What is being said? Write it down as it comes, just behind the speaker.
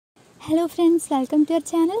Hello friends, welcome to our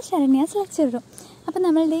channel SARANYA'S lecture room. അപ്പോൾ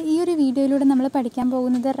നമ്മളുടെ ഈ ഒരു വീഡിയോയിലൂടെ നമ്മൾ പഠിക്കാൻ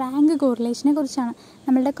പോകുന്നത് റാങ്ക് കോറിലേഷനെ കുറിച്ചാണ്.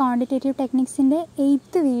 നമ്മളുടെ ക്വാണ്ടിറ്റേറ്റീവ് ടെക്നിക്സിൻ്റെ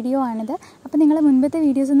 8th വീഡിയോ ആണിത്. അപ്പോൾ നിങ്ങൾ മുൻപത്തെ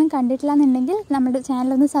വീഡിയോസ് ഒന്നും കണ്ടിട്ടില്ല എന്നുണ്ടെങ്കിൽ നമ്മുടെ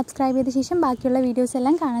ചാനൽ ഒന്ന് സബ്സ്ക്രൈബ് ചെയ്ത ശേഷം ബാക്കിയുള്ള വീഡിയോസ്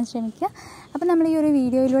എല്ലാം കാണാൻ ശ്രമിക്കുക. അപ്പോൾ നമ്മൾ ഈ ഒരു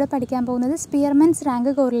വീഡിയോയിലൂടെ പഠിക്കാൻ പോകുന്നത് സ്പിയർമാൻസ്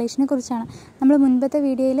റാങ്ക് കോറിലേഷനെ കുറിച്ചാണ്. നമ്മൾ മുൻപത്തെ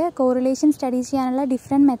വീഡിയോയിൽ കോറിലേഷൻ സ്റ്റഡി ചെയ്യാനുള്ള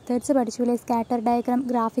ഡിഫറെൻറ്റ് മെത്തേഡ്സ് പഠിച്ചു. Scatter diagram,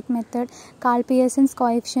 graphic method, call Pearson's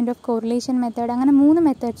coefficient of correlation method, അങ്ങനെ 3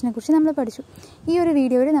 മെത്തേഡ്സിനെ കുറിച്ച് നമ്മൾ പഠിച്ചു. ഈ ഒരു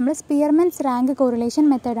വീഡിയോയിൽ നമ്മൾ സ്പിയർമാൻസ് റാങ്ക് കോറിലേഷൻ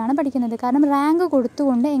മെത്തേഡാണ് പഠിക്കുന്നത്. കാരണം റാങ്ക്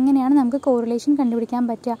കൊടുത്തുകൊണ്ട് എങ്ങനെയാണ് നമുക്ക് കോറിലേഷൻ കണ്ടുപിടിക്കാൻ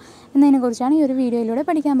പറ്റുക എന്നതിനെക്കുറിച്ചാണ് ഈ ഒരു വീഡിയോയിലൂടെ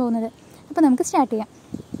പഠിക്കാൻ പോകുന്നത്. അപ്പോൾ നമുക്ക് സ്റ്റാർട്ട് ചെയ്യാം.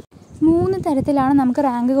 3 തരത്തിലാണ് നമുക്ക്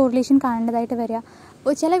റാങ്ക് കോറിലേഷൻ കാണേണ്ടതായിട്ട് വരിക.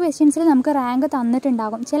 ചില ക്വസ്റ്റ്യൻസിൽ നമുക്ക് റാങ്ക്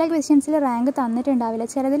തന്നിട്ടുണ്ടാകും, ചില ക്വസ്റ്റ്യൻസിൽ റാങ്ക് തന്നിട്ടുണ്ടാവില്ല,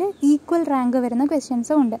 ചിലതിൽ ഈക്വൽ റാങ്ക് വരുന്ന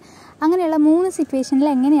ക്വസ്റ്റ്യൻസും ഉണ്ട്. അങ്ങനെയുള്ള 3 സിറ്റുവേഷനിൽ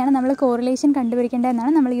എങ്ങനെയാണ് നമ്മൾ കോറിലേഷൻ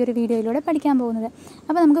കണ്ടുപിടിക്കേണ്ടതെന്നാണ് നമ്മൾ ഈ ഒരു വീഡിയോയിലൂടെ പഠിക്കാൻ പോകുന്നത്.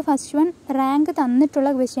 അപ്പോൾ നമുക്ക് ഫസ്റ്റ് വൺ, റാങ്ക്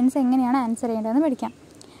തന്നിട്ടുള്ള ക്വസ്റ്റ്യൻസ് എങ്ങനെയാണ് ആൻസർ ചെയ്യേണ്ടതെന്ന് പഠിക്കാം.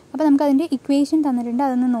 അപ്പോൾ നമുക്കതിൻ്റെ ഇക്വേഷൻ തന്നിട്ടുണ്ട്,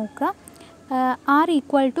 അതൊന്ന് നോക്കുക. R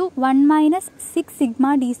equal to 1 minus 6 sigma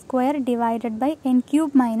d square divided by n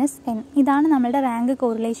cube minus n. ഇതാണ് നമ്മുടെ റാങ്ക്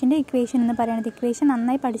കോറിലേഷൻ്റെ ഇക്വേഷൻ എന്ന് പറയുന്നത്. ഇക്വേഷൻ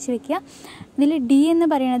നന്നായി പഠിച്ചു വെക്കുക. ഇതിൽ ഡി എന്ന്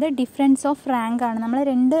പറയുന്നത് ഡിഫറൻസ് ഓഫ് റാങ്ക് ആണ്. നമ്മൾ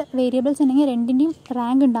 2 വേരിയബിൾസ് ഉണ്ടെങ്കിൽ രണ്ടിൻ്റെയും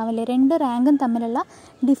റാങ്ക് ഉണ്ടാവില്ലേ, 2 റാങ്കും തമ്മിലുള്ള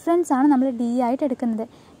ഡിഫറൻസ് ആണ് നമ്മൾ ഡി ആയിട്ട് എടുക്കുന്നത്.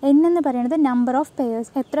 n എന്ന് പറയുന്നത് നമ്പർ ഓഫ്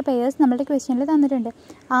പെയേഴ്സ്, എത്ര പെയേഴ്സ് നമ്മുടെ ക്വസ്റ്റ്യനിൽ തന്നിട്ടുണ്ട്.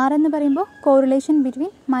 R എന്ന് പറയുമ്പോൾ കോറിലേഷൻ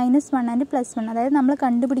ബിറ്റ്വീൻ -1 ആൻഡ് +1, അതായത് നമ്മൾ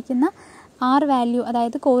കണ്ടുപിടിക്കുന്ന R വാല്യൂ,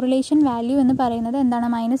 അതായത് കോറിലേഷൻ വാല്യൂ എന്ന് പറയുന്നത് എന്താണ്,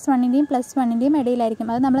 -1ൻ്റെയും +1ൻ്റെയും ഇടയിലായിരിക്കും.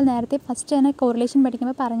 അത് നമ്മൾ നേരത്തെ ഫസ്റ്റ് തന്നെ കോറിലേഷൻ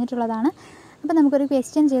പഠിക്കുമ്പോൾ പറഞ്ഞിട്ടുള്ളതാണ്. അപ്പോൾ നമുക്കൊരു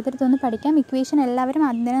ക്വസ്റ്റ്യൻ ചെയ്തെടുത്തൊന്ന് പഠിക്കാം. ഇക്വേഷൻ എല്ലാവരും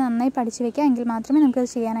ആദ്യം തന്നെ നന്നായി പഠിച്ചു വയ്ക്കുക, എങ്കിൽ മാത്രമേ നമുക്കത്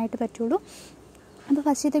ചെയ്യാനായിട്ട് പറ്റുള്ളൂ. അപ്പോൾ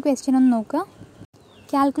ഫസ്റ്റത്തെ ക്വസ്റ്റ്യൻ ഒന്ന് നോക്കുക.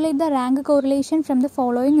 Calculate the rank correlation from the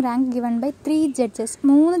following rank given by 3 judges.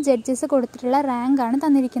 3 judges കൊടുത്തിട്ടുള്ള റാങ്കാണ്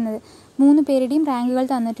തന്നിരിക്കുന്നത്. 3 പേരുടെയും റാങ്കുകൾ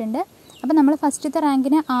തന്നിട്ടുണ്ട്. അപ്പോൾ നമ്മൾ ഫസ്റ്റത്തെ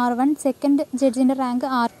റാങ്കിന് R1, second ജഡ്ജിൻ്റെ rank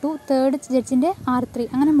R2, third ജഡ്ജിൻ്റെ R3,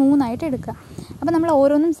 അങ്ങനെ 3 ആയിട്ട് എടുക്കുക. അപ്പോൾ നമ്മൾ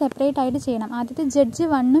ഓരോന്നും സെപ്പറേറ്റ് ആയിട്ട് ചെയ്യണം. ആദ്യത്തെ ജഡ്ജ്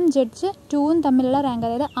 1ഉം ജഡ്ജ് 2ഉം തമ്മിലുള്ള റാങ്ക്,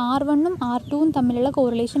 അതായത് R1ഉം R2ഉം തമ്മിലുള്ള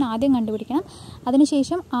കോറിലേഷൻ ആദ്യം കണ്ടുപിടിക്കണം.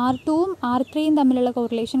 അതിനുശേഷം R2ഉം R3യും തമ്മിലുള്ള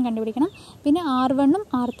കോറിലേഷൻ കണ്ടുപിടിക്കണം. പിന്നെ R1ഉം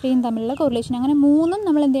R3യും തമ്മിലുള്ള കോറിലേഷൻ, അങ്ങനെ 3ഉം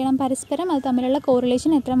നമ്മൾ എന്ത് ചെയ്യണം, പരസ്പരം അത് തമ്മിലുള്ള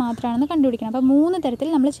കോറിലേഷൻ എത്ര മാത്രമാണെന്ന് കണ്ടുപിടിക്കണം. അപ്പോൾ 3 തരത്തിൽ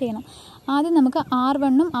നമ്മൾ ചെയ്യണം. ആദ്യം നമുക്ക്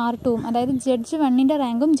R1ഉം R2ഉം, അതായത് ജഡ്ജ് 1ൻ്റെ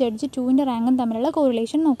റാങ്കും ജഡ്ജ് 2ൻ്റെ റാങ്കും തമ്മിലുള്ള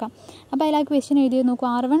കോറിലേഷൻ നോക്കാം. അപ്പോൾ അതിൽ ആ ക്വസ്റ്റ്യൻ എഴുതി നോക്കൂ.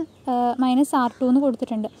 R1 മൈനസ് R2 എന്ന്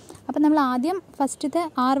കൊടുത്തിട്ടുണ്ട്. അപ്പോൾ നമ്മൾ ആദ്യം ഫസ്റ്റത്തെ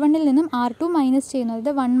R1ൽ നിന്നും R2 മൈനസ്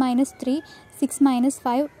ചെയ്യുന്നത് 1 മൈനസ് 3, 6 മൈനസ്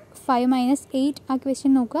 5, 5 മൈനസ് 8, ആ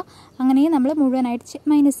ക്വസ്റ്റ്യൻ നോക്കുക. അങ്ങനെ നമ്മൾ മുഴുവനായിട്ട്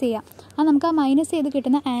മൈനസ് ചെയ്യുക. നമുക്ക് ആ മൈനസ് ചെയ്ത്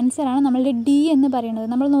കിട്ടുന്ന ആൻസറാണ് നമ്മളുടെ ഡി എന്ന് പറയുന്നത്.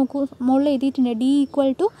 നമ്മൾ നോക്കൂ, മുകളിൽ എഴുതിയിട്ടുണ്ട് D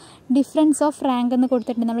equal to difference of rank എന്ന്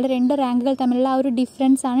കൊടുത്തിട്ടുണ്ട്. നമ്മൾ 2 റാങ്കുകൾ തമ്മിലുള്ള ആ ഒരു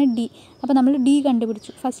ഡിഫറൻസ് ആണ് ഡി. അപ്പോൾ നമ്മൾ ഡി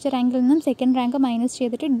കണ്ടുപിടിച്ചു. ഫസ്റ്റ് റാങ്കിൽ നിന്നും സെക്കൻഡ് റാങ്ക് മൈനസ്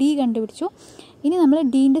ചെയ്തിട്ട് ഡി കണ്ടുപിടിച്ചു. ഇനി നമ്മൾ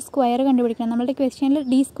ഡീൻ്റെ സ്ക്വയർ കണ്ടുപിടിക്കണം. നമ്മളുടെ ക്വസ്റ്റ്യനിൽ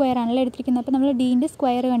ഡി സ്ക്വയർ ആണല്ലോ എടുത്തിരിക്കുന്നത്. അപ്പോൾ നമ്മൾ ഡീൻ്റെ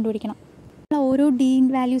സ്ക്വയർ കണ്ടുപിടിക്കണം. ഓരോ ഡി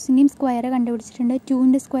വാല്യൂസിൻ്റെയും സ്ക്വയർ കണ്ടുപിടിച്ചിട്ടുണ്ട്.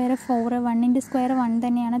 2ൻ്റെ സ്ക്വയർ 4, 1ൻ്റെ സ്ക്വയർ 1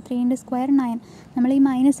 തന്നെയാണ്, 3ൻ്റെ സ്ക്വയർ 9. നമ്മൾ ഈ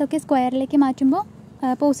മൈനസൊക്കെ സ്ക്വയറിലേക്ക് മാറ്റുമ്പോൾ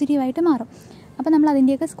പോസിറ്റീവായിട്ട് മാറും. അപ്പോൾ നമ്മൾ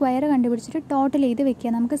അതിൻ്റെയൊക്കെ സ്ക്വയർ കണ്ടുപിടിച്ചിട്ട് ടോട്ടൽ ചെയ്ത്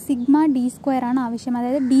വെക്കുക. നമുക്ക് സിഗ്മ ഡി സ്ക്വയർ ആണ് ആവശ്യം,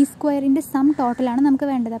 അതായത് ഡി സ്ക്വയറിൻ്റെ സം ടോട്ടലാണ് നമുക്ക്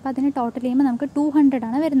വേണ്ടത്. അപ്പോൾ അതിന് ടോട്ടൽ ചെയ്യുമ്പോൾ നമുക്ക് 200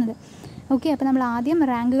 ആണ് വരുന്നത്. ഓക്കെ, അപ്പോൾ നമ്മൾ ആദ്യം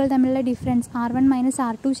റാങ്കുകൾ തമ്മിലുള്ള ഡിഫറൻസ് R1 മൈനസ്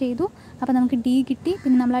R2 ചെയ്തു. അപ്പോൾ നമുക്ക് ഡി കിട്ടി.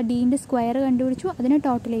 പിന്നെ നമ്മൾ ആ ഡീൻ്റെ സ്ക്വയർ കണ്ടുപിടിച്ചു, അതിന്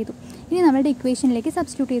ടോട്ടൽ ചെയ്തു. ഇനി നമ്മളുടെ ഇക്വേഷനിലേക്ക്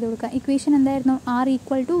സബ്സ്റ്റിറ്റ്യൂട്ട് ചെയ്ത് കൊടുക്കുക. ഇക്വേഷൻ എന്തായിരുന്നു, R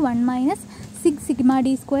equal to 1 minus 6 sigma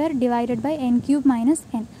D square divided by n cube minus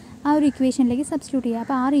n. ആ ഒരു ഇക്വേഷനിലേക്ക് സബ്സ്റ്റിറ്റ്യൂട്ട് ചെയ്യുക.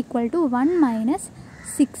 അപ്പോൾ R equal to 1 minus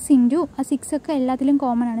 6 into, ആ 6 ഒക്കെ എല്ലാത്തിലും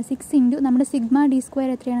കോമൺ ആണ്, 6 ഇൻറ്റു നമ്മുടെ സിഗ്മ ഡി സ്ക്വയർ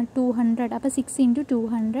എത്രയാണ്, 200. അപ്പോൾ 6 into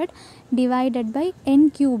 200 divided by n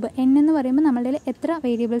cube. n എന്ന് പറയുമ്പോൾ നമ്മളുടെ എത്ര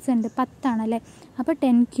വേരിയബിൾസ് ഉണ്ട്, 10 ആണല്ലേ. അപ്പോൾ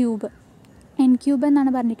 10 ക്യൂബ്, n ക്യൂബ്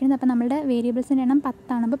എന്നാണ് പറഞ്ഞിരിക്കുന്നത്. അപ്പോൾ നമ്മുടെ വേരിയബിൾസിൻ്റെ എണ്ണം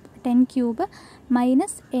 10 ആണ്. അപ്പോൾ 10 ക്യൂബ്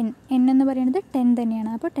മൈനസ് n എന്ന് പറയുന്നത് 10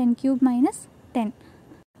 തന്നെയാണ്. അപ്പോൾ 10 ക്യൂബ് മൈനസ് 10.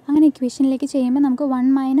 അങ്ങനെ ഇക്വേഷനിലേക്ക് ചെയ്യുമ്പോൾ നമുക്ക് 1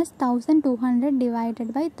 മൈനസ് 1200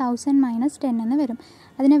 ഡിവൈഡഡ് ബൈ 1000 മൈനസ് 10 എന്ന് വരും.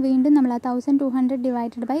 അതിനെ വീണ്ടും നമ്മൾ ആ 1200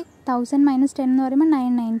 ഡിവൈഡഡ് ബൈ 1000 മൈനസ് 10 എന്ന് പറയുമ്പോൾ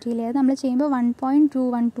 990. അത് നമ്മൾ ചെയ്യുമ്പോൾ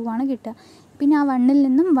 1.212 ആണ് കിട്ടുക. പിന്നെ ആ 1ൽ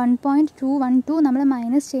നിന്നും 1.212 നമ്മൾ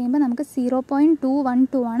മൈനസ് ചെയ്യുമ്പോൾ നമുക്ക്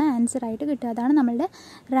 0.212 ആണ് ആൻസർ ആയിട്ട് കിട്ടുക. അതാണ് നമ്മളുടെ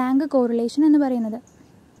റാങ്ക് കോറിലേഷൻ എന്ന് പറയുന്നത്.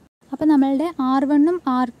 അപ്പോൾ നമ്മളുടെ R1ഉം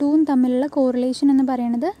R2ഉം തമ്മിലുള്ള കോറിലേഷൻ എന്ന്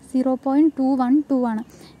പറയുന്നത് 0.212 ആണ്.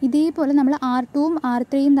 ഇതേപോലെ നമ്മൾ R2ഉം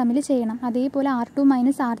R3യും തമ്മിൽ ചെയ്യണം. അതേപോലെ R2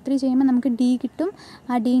 മൈനസ് R3 ചെയ്യുമ്പോൾ നമുക്ക് ഡി കിട്ടും.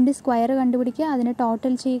 ആ ഡീൻ്റെ സ്ക്വയർ കണ്ടുപിടിക്കുക, അതിന്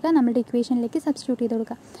ടോട്ടൽ ചെയ്യുക, നമ്മളുടെ ഇക്വേഷനിലേക്ക് സബ്സ്റ്റിറ്റ്യൂട്ട് ചെയ്ത്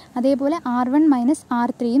കൊടുക്കുക. അതേപോലെ R1 മൈനസ്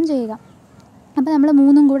R3യും ചെയ്യുക. അപ്പോൾ നമ്മൾ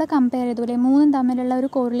മൂന്നും കൂടെ കമ്പയർ ചെയ്തൂലേ, മൂന്നും തമ്മിലുള്ള ഒരു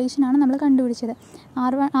കോറിലേഷനാണ് നമ്മൾ കണ്ടുപിടിച്ചത്.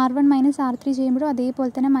 R1 മൈനസ് R3 ചെയ്യുമ്പോഴും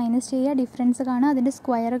അതേപോലെ തന്നെ മൈനസ് ചെയ്യുക, ഡിഫറൻസ് കാണുക, അതിൻ്റെ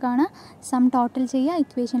സ്ക്വയർ കാണുക, സം ടോട്ടൽ ചെയ്യുക,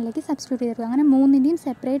 ഇക്വേഷനിലേക്ക് സബ്സ്റ്റിറ്റ്യൂട്ട് ചെയ്തെടുക്കുക. അങ്ങനെ മൂന്നിൻ്റെയും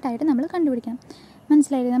സെപ്പറേറ്റ് ആയിട്ട് നമ്മൾ കണ്ടുപിടിക്കണം.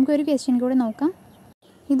 മനസ്സിലായില്ലേ? നമുക്കൊരു ക്വസ്റ്റ്യൻ കൂടെ നോക്കാം.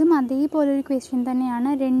 ഇതും അതേപോലൊരു ക്വസ്റ്റ്യൻ തന്നെയാണ്.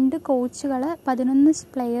 2 കോച്ചുകൾ 11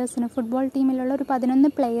 പ്ലെയേഴ്സിന്, ഫുട്ബോൾ ടീമിലുള്ള ഒരു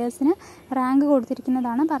 11 പ്ലെയേഴ്സിന് റാങ്ക്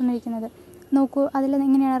കൊടുത്തിരിക്കുന്നതാണ് പറഞ്ഞിരിക്കുന്നത്. നോക്കൂ, അതിൽ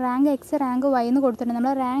എങ്ങനെയാണ് റാങ്ക് എക്സ്, റാങ്ക് വൈ എന്ന് കൊടുത്തിട്ടുണ്ട്.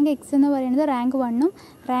 നമ്മൾ റാങ്ക് എക്സ് എന്ന് പറയുന്നത് റാങ്ക് 1ഉം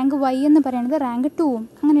റാങ്ക് വൈ എന്ന് പറയുന്നത് റാങ്ക് 2ഉം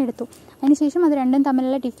അങ്ങനെ എടുത്തു. അതിനുശേഷം അത് രണ്ടും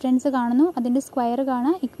തമ്മിലുള്ള ഡിഫറൻസ് കാണുന്നു, അതിൻ്റെ സ്ക്വയർ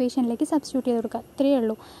കാണുക, ഇക്വേഷനിലേക്ക് സബ്സ്റ്റിറ്റ്യൂട്ട് ചെയ്ത് കൊടുക്കുക. ഇത്രയേ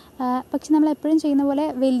ഉള്ളൂ. പക്ഷെ നമ്മൾ എപ്പോഴും ചെയ്യുന്ന പോലെ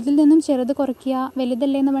വലുതിൽ നിന്നും ചെറുത് കുറയ്ക്കുക,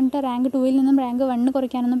 വലുതല്ലേ എന്ന് പറഞ്ഞിട്ട് റാങ്ക് 2ൽ നിന്നും റാങ്ക് 1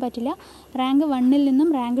 കുറയ്ക്കാനൊന്നും പറ്റില്ല. റാങ്ക് 1ൽ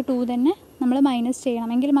നിന്നും റാങ്ക് 2 തന്നെ നമ്മൾ മൈനസ്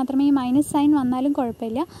ചെയ്യണം. എങ്കിൽ മാത്രമേ ഈ മൈനസ് സൈൻ വന്നാലും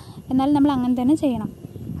കുഴപ്പമില്ല, എന്നാലും നമ്മൾ അങ്ങനെ തന്നെ ചെയ്യണം.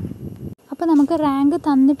 അപ്പോൾ നമുക്ക് റാങ്ക്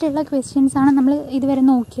തന്നിട്ടുള്ള ക്വസ്റ്റ്യൻസാണ് നമ്മൾ ഇതുവരെ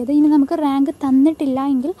നോക്കിയത്. ഇനി നമുക്ക് റാങ്ക് തന്നിട്ടില്ല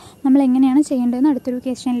എങ്കിൽ നമ്മൾ എങ്ങനെയാണ് ചെയ്യേണ്ടതെന്ന് അടുത്തൊരു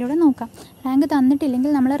ക്വസ്റ്റ്യനിലൂടെ നോക്കാം. റാങ്ക്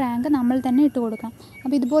തന്നിട്ടില്ലെങ്കിൽ നമ്മൾ റാങ്ക് നമ്മൾ തന്നെ ഇട്ട് കൊടുക്കാം.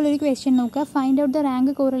 അപ്പോൾ ഇതുപോലൊരു ക്വസ്റ്റ്യൻ നോക്കുക. Find out the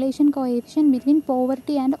rank correlation കോഎഫിഷ്യൻ between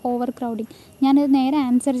poverty and over crowding. ഞാനത് നേരെ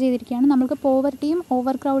ആൻസർ ചെയ്തിരിക്കുകയാണ്. നമുക്ക് പോവർട്ടിയും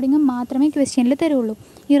ഓവർ ക്രൗഡിങ്ങും മാത്രമേ ക്വസ്റ്റ്യനിൽ തരുള്ളൂ.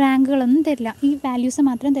 ഈ റാങ്കുകളൊന്നും തരില്ല, ഈ വാല്യൂസ്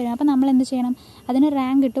മാത്രം തരും. അപ്പോൾ നമ്മൾ എന്ത് ചെയ്യണം? അതിന്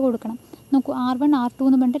റാങ്ക് ഇട്ട് കൊടുക്കണം. നോക്കൂ, R1 R2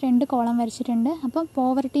 എന്ന് പറഞ്ഞിട്ട് 2 കോളം വരച്ചിട്ടുണ്ട്. അപ്പോൾ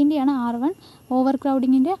പോവർട്ടീൻ്റെയാണ് R1, ഓവർ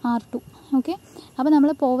ക്രൗഡിങ്ങിൻ്റെ R2. ഓക്കെ, അപ്പോൾ നമ്മൾ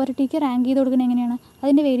പോവർട്ടിക്ക് റാങ്ക് ചെയ്ത് കൊടുക്കുന്നത് എങ്ങനെയാണ്?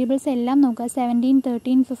 അതിൻ്റെ വേരിയബിൾസ് എല്ലാം നോക്കുക. 17,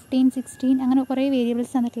 13, 15, 16 അങ്ങനെ കുറേ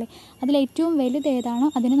വേരിയബിൾസ് തന്നിട്ടില്ലേ? അതിൽ ഏറ്റവും വലുത് ഏതാണോ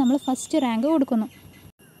അതിന് നമ്മൾ ഫസ്റ്റ് റാങ്ക് കൊടുക്കുന്നു.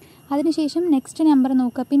 അതിനുശേഷം നെക്സ്റ്റ് നമ്പർ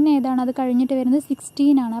നോക്കുക. പിന്നെ ഏതാണ്? അത് കഴിഞ്ഞിട്ട് വരുന്നത്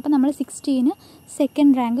 16 ആണ്. അപ്പോൾ നമ്മൾ 16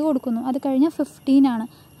 സെക്കൻഡ് റാങ്ക് കൊടുക്കുന്നു. അത് കഴിഞ്ഞാൽ 15 ആണ്.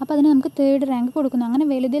 അപ്പോൾ അതിന് നമുക്ക് തേർഡ് റാങ്ക് കൊടുക്കുന്നു. അങ്ങനെ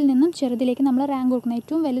വലുതിൽ നിന്നും ചെറുതിലേക്ക് നമ്മൾ റാങ്ക് കൊടുക്കുന്നു.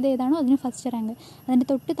 ഏറ്റവും വലുത് ഏതാണോ അതിന് ഫസ്റ്റ് റാങ്ക്, അതിൻ്റെ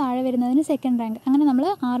തൊട്ട് താഴെ വരുന്നതിന് സെക്കൻഡ് റാങ്ക്. അങ്ങനെ നമ്മൾ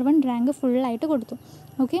R1 റാങ്ക് ഫുള്ളായിട്ട് കൊടുത്തു.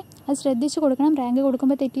 ഓക്കെ, അത് ശ്രദ്ധിച്ച് കൊടുക്കണം. റാങ്ക്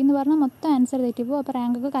കൊടുക്കുമ്പോൾ തെറ്റിയെന്ന് പറഞ്ഞാൽ മൊത്തം ആൻസർ തെറ്റിപ്പോവും. അപ്പോൾ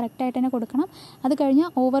റാങ്കൊക്കെ കറക്റ്റായിട്ട് തന്നെ കൊടുക്കണം. അത്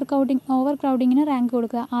കഴിഞ്ഞാൽ ഓവർ ക്രൗഡിങ്ങിന് റാങ്ക്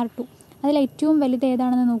കൊടുക്കുക, R2. അതിൽ ഏറ്റവും വലുത്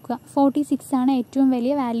ഏതാണെന്ന് നോക്കുക. 46 ആണ് ഏറ്റവും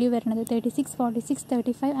വലിയ വാല്യൂ വരുന്നത്. 36, 46,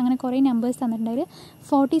 35 അങ്ങനെ കുറേ നമ്പേഴ്സ് തന്നിട്ടുണ്ടെങ്കിൽ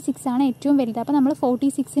 46 ആണ് ഏറ്റവും വലുത്. അപ്പോൾ നമ്മൾ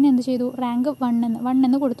 46ന് എന്ത് ചെയ്തു? റാങ്ക് 1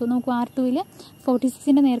 എന്ന് കൊടുത്തു. നോക്കൂ, R2ൽ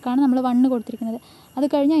 46ൻ്റെ നേർക്കാണ് നമ്മൾ 1 കൊടുത്തിരിക്കുന്നത്. അത്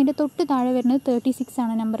കഴിഞ്ഞ് അതിൻ്റെ തൊട്ട് താഴെ വരുന്നത് 36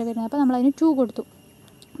 ആണ് നമ്പർ വരുന്നത്. അപ്പോൾ നമ്മൾ അതിന് 2 കൊടുത്തു.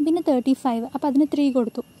 പിന്നെ 35, അപ്പോൾ അതിന് 3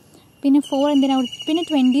 കൊടുത്തു. പിന്നെ 4 എന്തിനാണ് കൊടുത്തു? പിന്നെ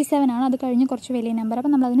 27 ആണ്, അത് കഴിഞ്ഞ് കുറച്ച് വലിയ നമ്പർ.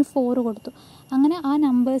 അപ്പോൾ നമ്മളതിന് 4 കൊടുത്തു. അങ്ങനെ ആ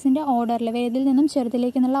നമ്പേഴ്സിൻ്റെ ഓർഡറിൽ, വലുതിൽ നിന്നും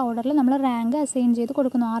ചെറുതിലേക്ക് എന്നുള്ള ഓർഡറിൽ നമ്മൾ റാങ്ക് അസൈൻ ചെയ്ത്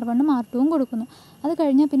കൊടുക്കുന്നു. R1ഉം R2ഉം കൊടുക്കുന്നു. അത്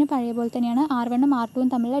കഴിഞ്ഞാൽ പിന്നെ പഴയ പോലെ തന്നെയാണ് R1ഉം R2ഉം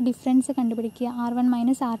തമ്മിലുള്ള ഡിഫറൻസ് കണ്ടുപിടിക്കുക. R1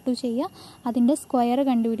 മൈനസ് R2 ചെയ്യുക, അതിൻ്റെ സ്ക്വയർ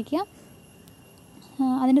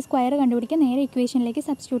കണ്ടുപിടിക്കുക. നേരെ ഇക്വേഷനിലേക്ക്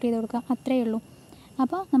സബ്സ്റ്റിറ്റ്യൂട്ട് ചെയ്ത് കൊടുക്കുക. അത്രയേ ഉള്ളൂ.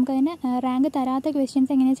 അപ്പോൾ നമുക്കതിൻ്റെ റാങ്ക് തരാത്ത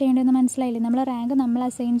ക്വസ്റ്റ്യൻസ് എങ്ങനെ ചെയ്യേണ്ടതെന്ന് മനസ്സിലായില്ലേ? നമ്മൾ റാങ്ക് നമ്മൾ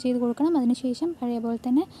അസൈൻ ചെയ്ത് കൊടുക്കണം. അതിനുശേഷം പഴയ പോലെ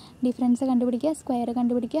തന്നെ ഡിഫറൻസ് കണ്ടുപിടിക്കുക, സ്ക്വയർ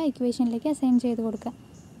കണ്ടുപിടിക്കുക, ഇക്വേഷനിലേക്ക് അസൈൻ ചെയ്ത് കൊടുക്കുക.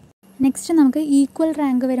 നെക്സ്റ്റ് നമുക്ക് ഈക്വൽ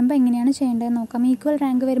റാങ്ക് വരുമ്പോൾ എങ്ങനെയാണ് ചെയ്യേണ്ടതെന്ന് നോക്കാം. ഈക്വൽ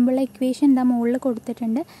റാങ്ക് വരുമ്പോഴുള്ള ഇക്വേഷൻ എന്താ മുകളിൽ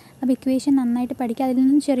കൊടുത്തിട്ടുണ്ട്. അപ്പോൾ ഇക്വേഷൻ നന്നായിട്ട് പഠിക്കുക. അതിൽ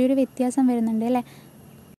നിന്നും ചെറിയൊരു വ്യത്യാസം വരുന്നുണ്ട് അല്ലേ?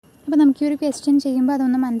 അപ്പോൾ നമുക്ക് ഈ ഒരു ക്വസ്റ്റ്യൻ ചെയ്യുമ്പോൾ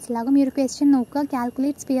അതൊന്ന് മനസ്സിലാകും. ഈ ഒരു ക്വസ്റ്റ്യൻ നോക്കുക.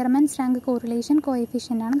 Calculate Spearman's rank correlation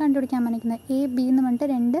coefficient ആണ് കണ്ടുപിടിക്കാൻ പറഞ്ഞിരിക്കുന്നത്. A, B എന്ന് പറഞ്ഞിട്ട്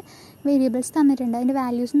 2 വേരിയബിൾസ് തന്നിട്ടുണ്ട്, അതിൻ്റെ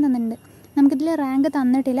വാല്യൂസും തന്നിട്ടുണ്ട്. നമുക്കിതിൽ റാങ്ക്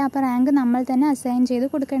തന്നിട്ടില്ല. അപ്പോൾ റാങ്ക് നമ്മൾ തന്നെ അസൈൻ ചെയ്ത്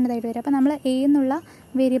കൊടുക്കേണ്ടതായിട്ട് വരും. അപ്പോൾ നമ്മൾ A എന്നുള്ള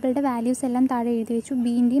വേരിയബിളുടെ വാല്യൂസ് എല്ലാം താഴെ എഴുതി വെച്ചു,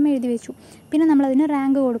 Bൻ്റെയും എഴുതി വെച്ചു. പിന്നെ നമ്മളതിന്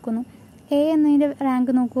റാങ്ക് കൊടുക്കുന്നു. A എന്നതിൻ്റെ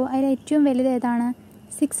റാങ്ക് നോക്കൂ, അതിൽ ഏറ്റവും വലുത് ഏതാണ്?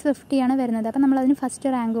 650 ആണ് വരുന്നത്. അപ്പോൾ നമ്മളതിന് ഫസ്റ്റ്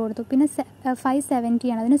റാങ്ക് കൊടുത്തു. പിന്നെ 570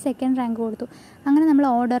 ആണ്, അതിന് സെക്കൻഡ് റാങ്ക് കൊടുത്തു. അങ്ങനെ നമ്മൾ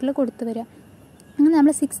ഓർഡറിൽ കൊടുത്തു വരിക. അങ്ങനെ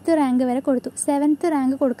നമ്മൾ 6th റാങ്ക് വരെ കൊടുത്തു. 7th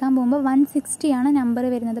റാങ്ക് കൊടുക്കാൻ പോകുമ്പോൾ 160 ആണ് നമ്പർ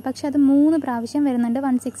വരുന്നത്. പക്ഷെ അത് 3 പ്രാവശ്യം വരുന്നുണ്ട്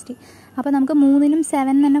 160. അപ്പോൾ നമുക്ക് 3നും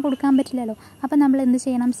 7 തന്നെ കൊടുക്കാൻ പറ്റില്ലല്ലോ. അപ്പോൾ നമ്മൾ എന്ത്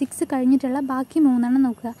ചെയ്യണം? 6 കഴിഞ്ഞിട്ടുള്ള ബാക്കി 3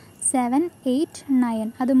 നോക്കുക. 7, 8, 9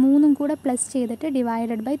 അത് 3ഉം കൂടെ പ്ലസ് ചെയ്തിട്ട്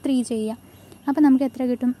ഡിവൈഡഡ് ബൈ 3 ചെയ്യുക. അപ്പോൾ നമുക്ക് എത്ര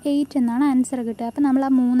കിട്ടും? 8 എന്നാണ് ആൻസർ കിട്ടുക. അപ്പോൾ നമ്മൾ ആ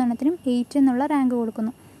 3 8 എന്നുള്ള റാങ്ക്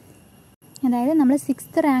കൊടുക്കുന്നു. അതായത് നമ്മൾ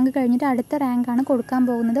 6th റാങ്ക് കഴിഞ്ഞിട്ട് അടുത്ത റാങ്കാണ് കൊടുക്കാൻ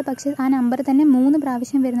പോകുന്നത്. പക്ഷേ ആ നമ്പർ തന്നെ 3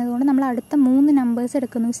 പ്രാവശ്യം വരുന്നത് കൊണ്ട് നമ്മൾ അടുത്ത 3 നമ്പേഴ്സ്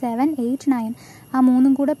എടുക്കുന്നു. 7, 8, 9 ആ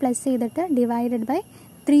 3ഉം കൂടെ പ്ലസ് ചെയ്തിട്ട് ഡിവൈഡഡ് ബൈ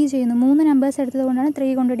 3 ചെയ്യുന്നു. 3 നമ്പേഴ്സ് എടുത്തത് കൊണ്ടാണ്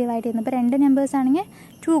 3 കൊണ്ട് ഡിവൈഡ് ചെയ്യുന്നത്. അപ്പോൾ 2 നമ്പേഴ്സ് ആണെങ്കിൽ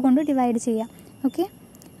 2 കൊണ്ട് ഡിവൈഡ് ചെയ്യാം. ഓക്കെ,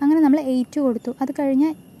 അങ്ങനെ നമ്മൾ 8 കൊടുത്തു. അത്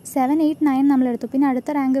കഴിഞ്ഞ് 7, 8, 9 നമ്മളെടുത്തു. പിന്നെ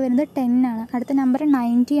അടുത്ത റാങ്ക് വരുന്നത് 10 ആണ്. അടുത്ത നമ്പർ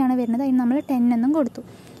 90 ആണ് വരുന്നത്. അതിന് നമ്മൾ 10 എന്നും കൊടുത്തു.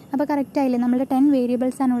 അപ്പോൾ കറക്റ്റായില്ലേ? നമ്മളുടെ 10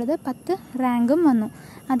 വേരിയബിൾസാണുള്ളത്, 10 റാങ്കും വന്നു.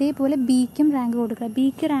 അതേപോലെ ബിക്കും റാങ്ക് കൊടുക്കുക.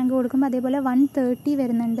 ബിക്ക് റാങ്ക് കൊടുക്കുമ്പോൾ അതേപോലെ 130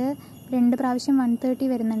 വരുന്നുണ്ട്, 2 പ്രാവശ്യം 130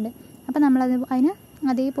 വരുന്നുണ്ട്. അപ്പോൾ നമ്മളത് അതിന്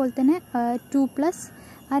അതേപോലെ തന്നെ 2 പ്ലസ്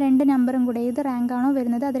ആ 2 നമ്പറും കൂടെ ഏത് റാങ്കാണോ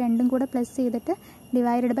വരുന്നത് അത് രണ്ടും കൂടെ പ്ലസ് ചെയ്തിട്ട്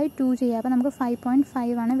ഡിവൈഡഡ് ബൈ 2 ചെയ്യുക. അപ്പോൾ നമുക്ക്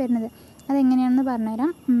 5.5 ആണ് വരുന്നത്. അതെങ്ങനെയാണെന്ന്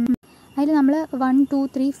പറഞ്ഞുതരാം. അതിൽ നമ്മൾ 1, 2,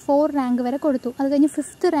 3, 4 റാങ്ക് വരെ കൊടുത്തു. അത് കഴിഞ്ഞ്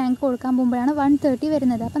 5th റാങ്ക് കൊടുക്കാൻ പോകുമ്പോഴാണ് 130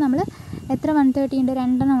 വരുന്നത്. അപ്പോൾ നമ്മൾ എത്ര 130 ഉണ്ട്?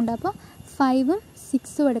 2 ഉണ്ട്. അപ്പോൾ 5ഉം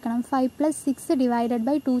 6ഉം എടുക്കണം. 5 + 6 ഡിവൈഡഡ്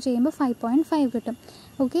ബൈ 2 ചെയ്യുമ്പോൾ 5.5 കിട്ടും.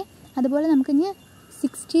 ഓക്കെ, അതുപോലെ നമുക്കിനി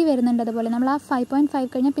 60 വരുന്നുണ്ട്. അതുപോലെ നമ്മൾ ആ 5.5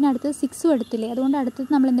 കഴിഞ്ഞാൽ പിന്നെ അടുത്തത് 6ഉം എടുത്തില്ലേ, അതുകൊണ്ട് അടുത്തത്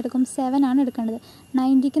നമ്മൾ എന്തെടുക്കും? 7 ആണ് എടുക്കേണ്ടത്.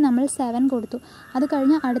 90ക്ക് നമ്മൾ 7 കൊടുത്തു. അത്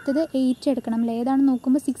കഴിഞ്ഞ് അടുത്തത് 8 എടുക്കണം അല്ലേ. ഏതാണെന്ന്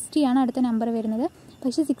നോക്കുമ്പോൾ 60 ആണ് അടുത്ത നമ്പർ വരുന്നത്.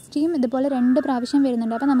 പക്ഷേ 60യും ഇതുപോലെ 2 പ്രാവശ്യം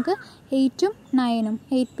വരുന്നുണ്ട്. അപ്പോൾ നമുക്ക് 8ഉം 9ഉം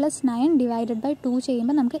 8 + 9 ഡിവൈഡഡ് ബൈ 2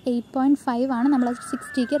 ചെയ്യുമ്പോൾ നമുക്ക് 8.5 ആണ് നമ്മൾ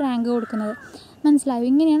 60ക്ക് റാങ്ക് കൊടുക്കുന്നത്. മനസ്സിലായോ?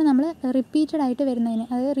 ഇങ്ങനെയാണ് നമ്മൾ റിപ്പീറ്റഡ് ആയിട്ട് വരുന്നതിന്,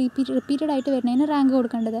 അതായത് റിപ്പീറ്റഡ് ആയിട്ട് വരുന്നതിന് റാങ്ക്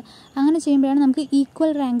കൊടുക്കേണ്ടത്. അങ്ങനെ ചെയ്യുമ്പോഴാണ് നമുക്ക്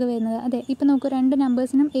ഈക്വൽ റാങ്ക് വരുന്നത്. അതെ, ഇപ്പോൾ നമുക്ക് 2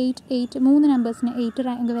 നമ്പേഴ്സിനും 8, 3 നമ്പേഴ്സിന് 8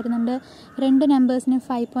 റാങ്ക് വരുന്നുണ്ട്, 2 നമ്പേഴ്സിന്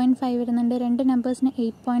 5.5 വരുന്നുണ്ട്, 2 നമ്പേഴ്സിന്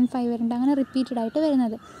 8.5 വരുന്നുണ്ട്. അങ്ങനെ റിപ്പീറ്റഡ് ആയിട്ട്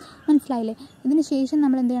വരുന്നത്. മനസ്സിലായില്ലേ? ഇതിന് ശേഷം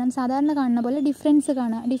നമ്മൾ എന്ത് ചെയ്യണം? സാധാരണ കാണുന്ന പോലെ ഡിഫറൻസ്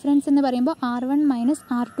കാണുക. ഡിഫറൻസ് എന്ന് പറയുമ്പോൾ R1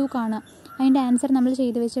 - R2 കാണുക. അതിൻ്റെ ആൻസർ നമ്മൾ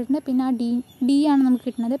ചെയ്ത് വെച്ചിട്ടുണ്ട്. പിന്നെ ആ ഡി ആണ് നമുക്ക്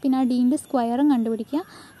കിട്ടുന്നത്. പിന്നെ ആ ഡീൻ്റെ സ്ക്വയറും കണ്ടുപിടിക്കുക.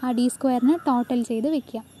 ആ ഡി സ്ക്വയറിന് ടോട്ടൽ ചെയ്ത്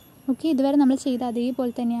വെക്കുക. ഓക്കെ, ഇതുവരെ നമ്മൾ ചെയ്ത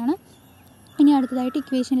അതേപോലെ തന്നെയാണ്. ഇനി അടുത്തതായിട്ട്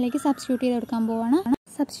ഇക്വേഷനിലേക്ക് സബ്സ്റ്റിറ്റ്യൂട്ട് ചെയ്ത് കൊടുക്കാൻ പോവുകയാണ്.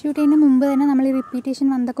 സബ്സ്റ്റിറ്റ്യൂട്ട് ചെയ്യുന്നതിന് മുമ്പ് തന്നെ നമ്മൾ ഈ റിപ്പീറ്റേഷൻ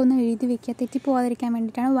വന്നൊക്കെ ഒന്ന് എഴുതി വെക്കുക, തെറ്റിപ്പോകാതിരിക്കാൻ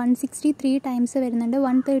വേണ്ടിയിട്ടാണ്. 163 ടൈംസ് വരുന്നുണ്ട്,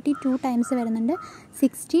 132 ടൈംസ് വരുന്നുണ്ട്,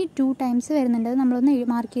 62 ടൈംസ് വരുന്നുണ്ട്. അത് നമ്മളൊന്ന്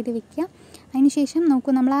മാർക്ക് ചെയ്ത് വെക്കുക. അതിനുശേഷം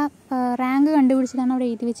നോക്കൂ, നമ്മൾ ആ റാങ്ക് കണ്ടുപിടിച്ചിട്ടാണ് അവിടെ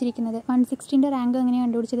എഴുതി വെച്ചിരിക്കുന്നത്. 160ൻ്റെ റാങ്ക് എങ്ങനെയാണ്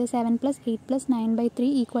കണ്ടുപിടിച്ചത്? 7 + 8 +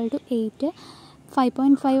 9/3 = 8.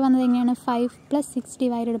 5.5 വന്നത് എങ്ങനെയാണ്? 5 + 6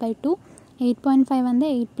 ഡിവൈഡഡ് ബൈ 2. 8.5 വന്നത്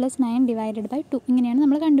 8 + 9 ഡിവൈഡഡ് ബൈ 2. ഇങ്ങനെയാണ്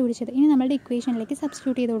നമ്മൾ കണ്ടുപിടിച്ചത്. ഇനി നമ്മളുടെ ഇക്വേഷനിലേക്ക്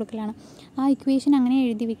സബ്സ്റ്റിറ്റ്യൂട്ട് ചെയ്ത് കൊടുക്കലാണ്. ആ ഇക്വേഷൻ അങ്ങനെ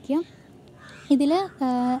എഴുതി വയ്ക്കുക. ഇതിൽ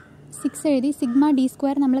 6 എഴുതി. സിഗ്മ ഡി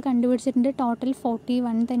സ്ക്വയർ നമ്മൾ കണ്ടുപിടിച്ചിട്ടുണ്ട്. ടോട്ടൽ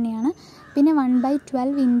 41 തന്നെയാണ്. പിന്നെ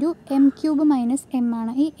 1/12 × m³ - m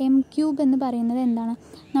ആണ്. ഈ m³ എന്ന് പറയുന്നത് എന്താണ്?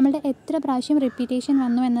 നമ്മളുടെ എത്ര പ്രാവശ്യം റിപ്പീറ്റേഷൻ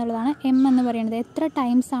വന്നു എന്നുള്ളതാണ് m എന്ന് പറയുന്നത്. എത്ര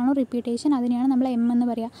ടൈംസ് ആണോ റിപ്പീറ്റേഷൻ, അതിനെയാണ് നമ്മൾ m എന്ന്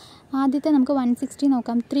പറയുക. ആദ്യത്തെ നമുക്ക് 160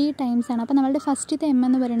 നോക്കാം, 3 ടൈംസ് ആണ്. അപ്പോൾ നമ്മളുടെ ഫസ്റ്റത്തെ m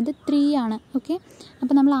എന്ന് പറയുന്നത് 3 ആണ്. ഓക്കെ,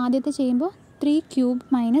 അപ്പോൾ നമ്മൾ ആദ്യത്തെ ചെയ്യുമ്പോൾ 3³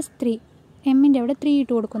 - 3, എമ്മിൻ്റെ അവിടെ 3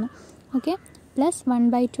 ഇട്ട് കൊടുക്കുന്നു. Okay, plus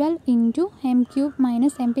 1/12 × m³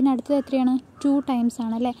 - m. പിന്നെ അടുത്തത് എത്രയാണ്? 2 ടൈംസ്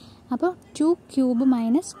ആണല്ലേ. അപ്പോൾ 2³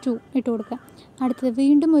 - 2 ഇട്ട് കൊടുക്കുക. അടുത്തത്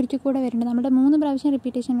വീണ്ടും ഒരിക്കൽ കൂടെ വരുന്നുണ്ട്. നമ്മുടെ 3 പ്രാവശ്യം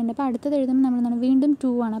റിപ്പീറ്റേഷൻ വരുന്നുണ്ട്. അപ്പോൾ അടുത്തത് എഴുതുമ്പോൾ നമ്മൾ വീണ്ടും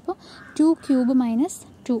 2 ആണ്. അപ്പോൾ 2³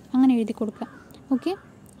 - 2 അങ്ങനെ എഴുതി കൊടുക്കുക. ഓക്കെ,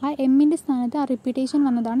 ആ എമ്മിൻ്റെ സ്ഥാനത്ത് ആ റിപ്പീറ്റേഷൻ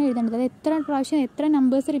വന്നതാണ് എഴുതേണ്ടത്. അത് എത്ര പ്രാവശ്യം, എത്ര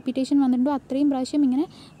നമ്പേഴ്സ് റിപ്പീറ്റേഷൻ വന്നിട്ടുണ്ടോ അത്രയും പ്രാവശ്യം ഇങ്ങനെ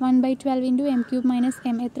 1/12 × m³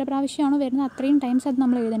 - m എത്ര പ്രാവശ്യമാണോ വരുന്നത് അത്രയും ടൈംസ് അത്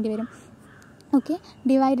നമ്മൾ എഴുതേണ്ടി വരും. Okay,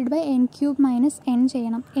 divided by n³ - n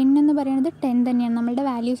ചെയ്യണം. n എന്ന് പറയുന്നത് 10 തന്നെയാണ്. നമ്മളുടെ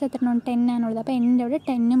വാല്യൂസ് എത്ര എണ്ണം? 10 ആണുള്ളത്. അപ്പോൾ n-ൻ്റെ അവിടെ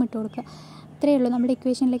 10ഉം ഇട്ട് കൊടുക്കുക. ഇത്രയേ ഉള്ളൂ. നമ്മുടെ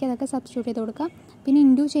ഇക്വേഷനിലേക്ക് അതൊക്കെ സബ്സ്റ്റിറ്റ്യൂട്ട് ചെയ്ത് കൊടുക്കുക. പിന്നെ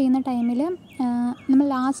ഇൻഡ്യൂ ചെയ്യുന്ന ടൈമിൽ നമ്മൾ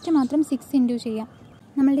ലാസ്റ്റ് മാത്രം 6 ഇൻഡ്യൂ ചെയ്യാം.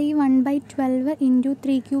 നമ്മളുടെ ഈ 1/12 ×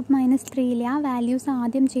 3³ - 3 ആ വാല്യൂസ്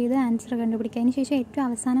ആദ്യം ചെയ്ത് ആൻസർ കണ്ടുപിടിക്കുക. അതിന് ശേഷം ഏറ്റവും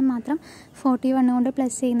അവസാനം മാത്രം 41 കൊണ്ട്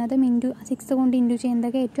പ്ലസ് ചെയ്യുന്നതും 6 കൊണ്ട് ഇൻഡ്യൂ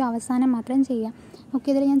ചെയ്യുന്നതൊക്കെ ഏറ്റവും അവസാനം മാത്രം ചെയ്യാം. ഓക്കെ,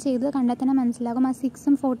 ഇതിൽ ഞാൻ ചെയ്തത് കണ്ടാൽ തന്നെ മനസ്സിലാകും. ആ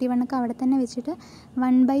 6ഉം 41 ഒക്കെ അവിടെ തന്നെ വെച്ചിട്ട്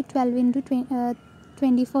 1/12 ×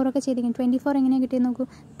 24 ഒക്കെ ചെയ്തിരിക്കും. 24 എങ്ങനെയാണ് കിട്ടിയത് നോക്കൂ.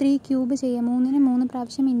 3³ ചെയ്യുക, 3ന് 3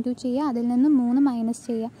 പ്രാവശ്യം ഇൻഡ്യൂ ചെയ്യുക, അതിൽ നിന്ന് 3 മൈനസ്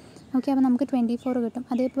ചെയ്യുക. ഓക്കെ, അപ്പോൾ നമുക്ക് 24 കിട്ടും.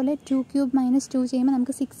 അതേപോലെ 2³ - 2 ചെയ്യുമ്പോൾ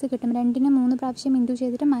നമുക്ക് 6 കിട്ടും. 2ന് 3 പ്രാവശ്യം ഇൻഡ്യൂ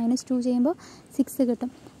ചെയ്തിട്ട് -2 ചെയ്യുമ്പോൾ 6 കിട്ടും.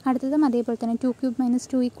 അടുത്തതും അതേപോലെ തന്നെ 2³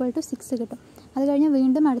 - 2 = 6 കിട്ടും. അത് കഴിഞ്ഞ്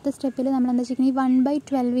വീണ്ടും അടുത്ത സ്റ്റെപ്പിൽ നമ്മൾ എന്താ ചെയ്യുന്നത്? ഈ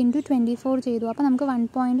 1/12 × 24 ചെയ്തു. അപ്പോൾ നമുക്ക്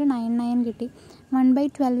 1.99 കിട്ടി.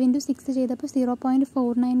 1/12 × 6 ചെയ്തപ്പോൾ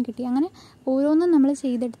 0.49 കിട്ടി. അങ്ങനെ ഓരോന്നും നമ്മൾ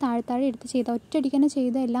ചെയ്തിട്ട് താഴെ എടുത്ത് ചെയ്താൽ ഒറ്റയടിക്ക് തന്നെ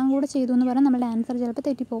ചെയ്ത് എല്ലാം കൂടെ ചെയ്തു എന്ന് പറഞ്ഞാൽ നമ്മുടെ ആൻസർ ചിലപ്പോൾ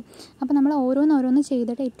തെറ്റിപ്പോകും. അപ്പോൾ നമ്മൾ ഓരോന്ന്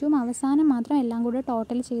ചെയ്തിട്ട് ഏറ്റവും അവസാനം മാത്രം എല്ലാം കൂടെ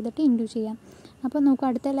ടോട്ടൽ ചെയ്തിട്ട് ഇൻഡ്യൂ ചെയ്യാം. അപ്പോൾ നോക്കൂ,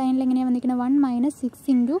 അടുത്ത ലൈനിൽ എങ്ങനെയാണ് വന്നിരിക്കുന്നത്? 1 - 6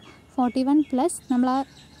 × 41 പ്ലസ് നമ്മൾ ആ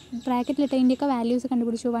ബ്രാക്കറ്റിലിട്ടതിൻ്റെയൊക്കെ വാല്യൂസ്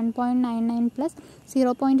കണ്ടുപിടിച്ചു. 1.99 പ്ലസ്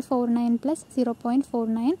 0.49 പ്ലസ്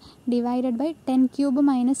 0.49 ഡിവൈഡഡ് ബൈ 10³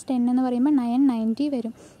 - 10 എന്ന് പറയുമ്പോൾ 990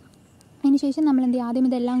 വരും. അതിനുശേഷം നമ്മൾ എന്ത് ചെയ്യും? ആദ്യം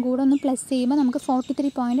ഇതെല്ലാം കൂടെ ഒന്ന് പ്ലസ് ചെയ്യുമ്പോൾ നമുക്ക്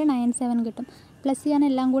 43.97 കിട്ടും. പ്ലസ് ചെയ്യാൻ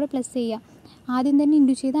എല്ലാം കൂടെ പ്ലസ് ചെയ്യുക. ആദ്യം തന്നെ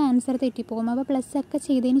ഇൻഡ്യൂ ചെയ്ത ആൻസർ തെറ്റിപ്പോകും. അപ്പോൾ പ്ലസ് ഒക്കെ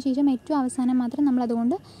ചെയ്തതിന് ശേഷം ഏറ്റവും അവസാനം മാത്രം നമ്മൾ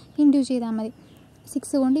അതുകൊണ്ട് ഇൻഡ്യൂ ചെയ്താൽ മതി.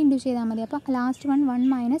 6 കൊണ്ട് ഇൻഡ്യൂ ചെയ്താൽ മതി. അപ്പോൾ ലാസ്റ്റ് 1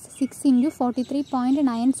 - 6 ×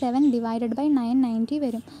 43.97 ഡിവൈഡഡ് ബൈ 990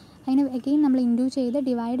 വരും. അതിന് അഗെയിൻ നമ്മൾ ഇൻഡ്യൂ ചെയ്ത്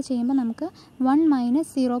ഡിവൈഡ് ചെയ്യുമ്പോൾ നമുക്ക് 1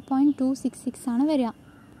 - 0.266 ആണ് വരിക.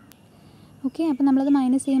 ഓക്കെ, അപ്പോൾ നമ്മളത്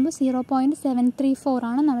മൈനസ് ചെയ്യുമ്പോൾ 0.734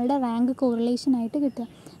 ആണ് നമ്മളുടെ റാങ്ക് കോറിലേഷനായിട്ട് കിട്ടുക.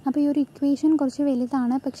 അപ്പോൾ ഈ ഒരു ഇക്വേഷൻ കുറച്ച്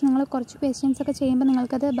വലുതാണ്. പക്ഷേ നിങ്ങൾ കുറച്ച് ക്വസ്റ്റ്യൻസ് ഒക്കെ ചെയ്യുമ്പോൾ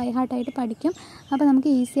നിങ്ങൾക്കത് ബൈ ഹാർട്ടായിട്ട് പഠിക്കും. അപ്പോൾ നമുക്ക്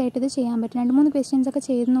ഈസി ആയിട്ട് ഇത് ചെയ്യാൻ പറ്റും. 2-3 ക്വസ്റ്റ്യൻസ് ഒക്കെ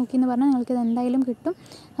ചെയ്ത് നോക്കി എന്ന് പറഞ്ഞാൽ നിങ്ങൾക്കിത് എന്തായാലും കിട്ടും.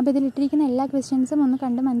 അപ്പോൾ ഇതിലിട്ടിരിക്കുന്ന എല്ലാ ക്വസ്റ്റ്യൻസും ഒന്ന്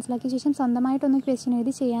കണ്ട് മനസ്സിലാക്കിയ ശേഷം സ്വന്തമായിട്ടൊന്ന് ക്വസ്റ്റ്യൻ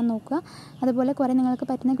എഴുതി ചെയ്യാൻ നോക്കുക. അതുപോലെ കുറേ നിങ്ങൾക്ക്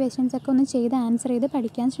പറ്റുന്ന ക്വസ്റ്റ്യൻസ് ഒക്കെ ഒന്ന് ചെയ്ത് ആൻസർ ചെയ്ത്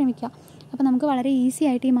പഠിക്കാൻ ശ്രമിക്കുക. അപ്പോൾ നമുക്ക് വളരെ ഈസി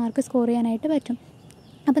ആയിട്ട് ഈ മാർക്ക് സ്കോർ ചെയ്യാനായിട്ട് പറ്റും.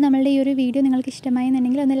 അപ്പോൾ നമ്മളുടെ ഈ ഒരു വീഡിയോ നിങ്ങൾക്ക്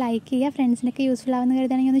ഇഷ്ടമായെന്നുണ്ടെങ്കിൽ ഒന്ന് ലൈക്ക് ചെയ്യുക, ഫ്രണ്ട്സിനൊക്കെ യൂസ്ഫുൾ ആവുന്ന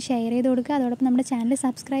കരുതാണെങ്കിൽ ഒന്ന് ഷെയർ ചെയ്ത് കൊടുക്കുക. അതോടൊപ്പം നമ്മുടെ ചാനൽ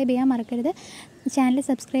സബ്സ്ക്രൈബ് ചെയ്യാൻ മറക്കരുത്. ചാനൽ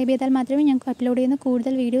സബ്സ്ക്രൈബ് ചെയ്താൽ മാത്രമേ ഞങ്ങൾക്ക് അപ്ലോഡ് ചെയ്യുന്ന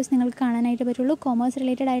കൂടുതൽ വീഡിയോസ് നിങ്ങൾക്ക് കാണാനായിട്ട് പറ്റുള്ളൂ. കൊമേഴ്സ്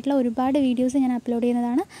റിലേറ്റഡ് ആയിട്ടുള്ള ഒരുപാട് വീഡിയോസ് ഞാൻ അപ്ലോഡ്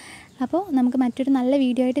ചെയ്യുന്നതാണ്. അപ്പോൾ നമുക്ക് മറ്റൊരു നല്ല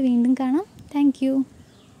വീഡിയോ ആയിട്ട് വീണ്ടും കാണാം. താങ്ക്